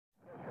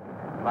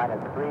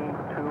minus 3, 2,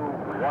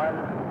 1.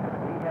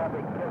 We have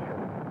ignition.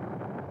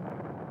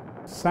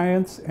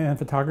 Science and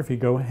photography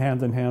go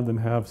hand in hand and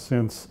have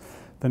since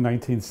the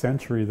 19th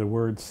century. The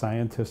word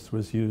scientist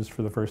was used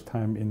for the first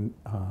time in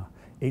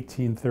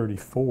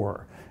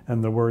 1834,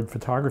 and the word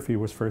photography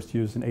was first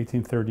used in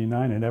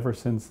 1839, and ever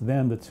since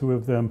then the two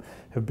of them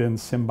have been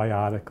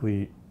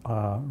symbiotically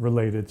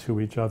related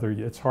to each other.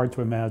 It's hard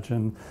to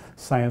imagine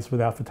science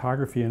without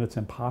photography, and it's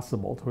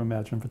impossible to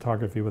imagine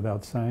photography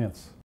without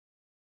science.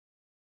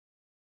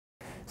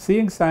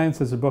 Seeing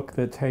Science is a book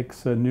that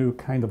takes a new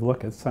kind of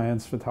look at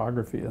science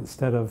photography.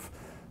 Instead of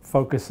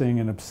focusing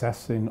and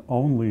obsessing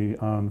only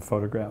on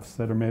photographs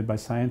that are made by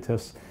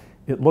scientists,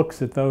 it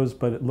looks at those,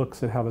 but it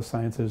looks at how the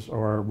sciences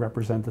are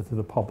represented to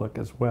the public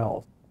as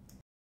well.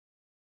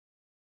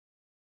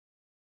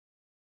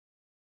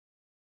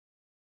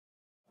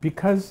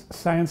 Because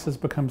science has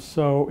become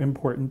so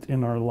important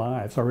in our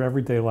lives, our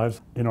everyday lives,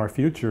 in our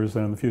futures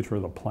and in the future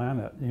of the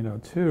planet,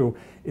 too,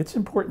 it's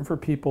important for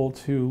people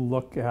to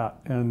look at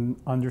and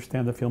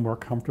understand and feel more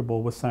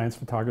comfortable with science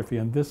photography.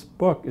 And this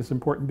book is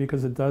important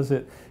because it does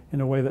it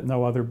in a way that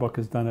no other book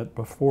has done it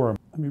before.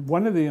 I mean,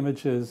 one of the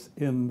images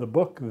in the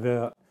book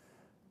that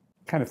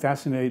kind of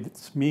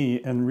fascinates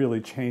me and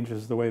really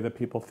changes the way that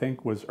people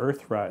think was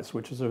Earthrise,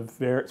 which is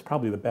it's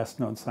probably the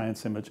best known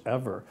science image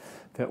ever,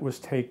 that was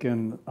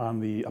taken on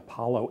the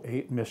Apollo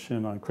 8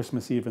 mission on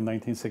Christmas Eve in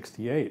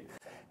 1968.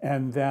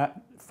 And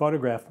that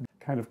photograph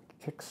kind of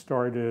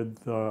kick-started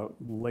the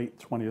late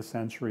 20th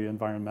century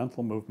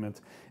environmental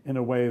movement in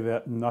a way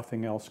that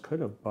nothing else could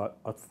have, but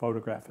a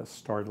photograph as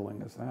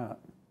startling as that.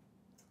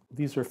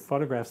 These are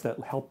photographs that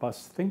help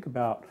us think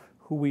about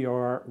who we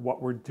are,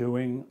 what we're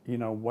doing,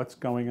 what's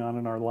going on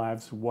in our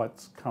lives,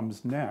 what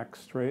comes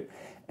next, right?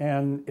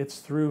 And it's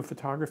through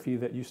photography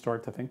that you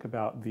start to think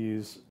about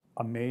these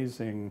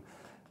amazing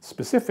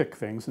specific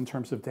things in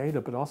terms of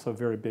data, but also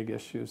very big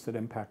issues that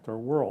impact our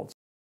world.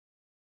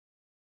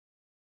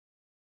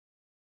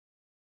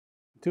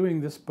 Doing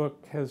this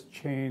book has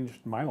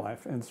changed my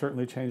life and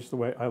certainly changed the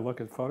way I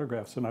look at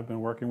photographs. And I've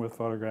been working with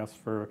photographs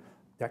for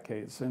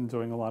decades and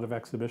doing a lot of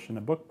exhibition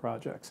and book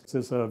projects.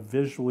 As a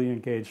visually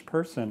engaged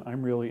person,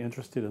 I'm really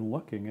interested in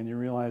looking, and you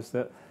realize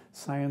that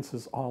science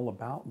is all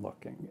about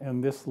looking,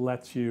 and this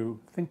lets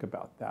you think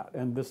about that,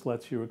 and this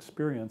lets you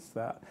experience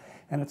that.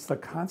 And it's the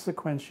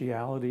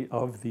consequentiality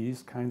of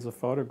these kinds of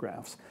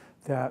photographs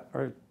that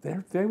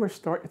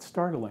it's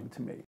startling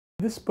to me.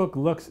 This book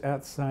looks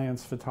at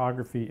science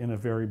photography in a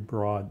very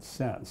broad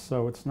sense.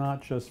 So it's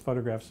not just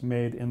photographs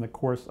made in the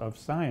course of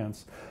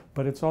science,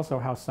 but it's also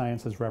how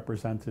science is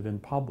represented in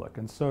public.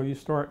 And so you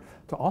start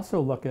to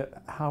also look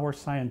at how are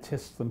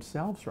scientists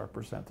themselves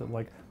represented,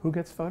 like who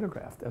gets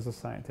photographed as a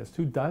scientist,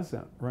 who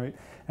doesn't, right?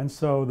 And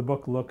so the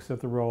book looks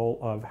at the role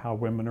of how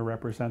women are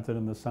represented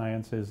in the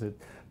sciences.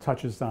 It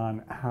touches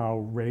on how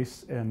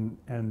race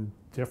and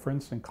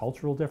difference and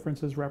cultural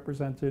difference is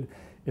represented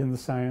in the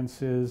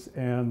sciences,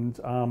 and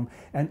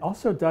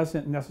also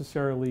doesn't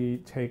necessarily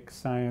take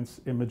science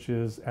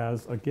images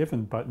as a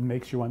given, but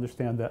makes you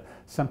understand that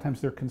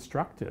sometimes they're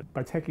constructed.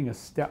 By taking a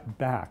step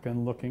back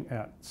and looking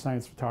at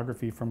science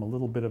photography from a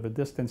little bit of a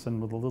distance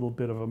and with a little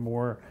bit of a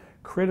more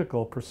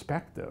critical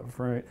perspective,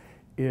 right,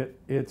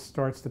 it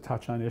starts to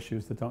touch on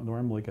issues that don't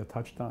normally get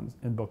touched on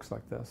in books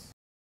like this.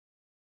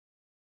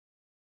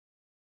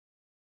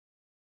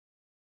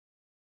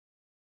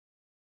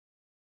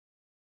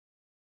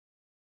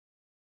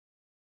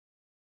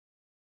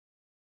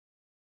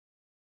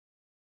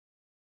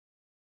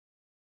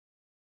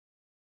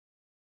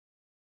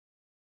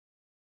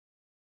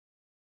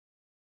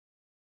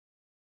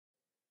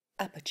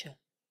 Aperture.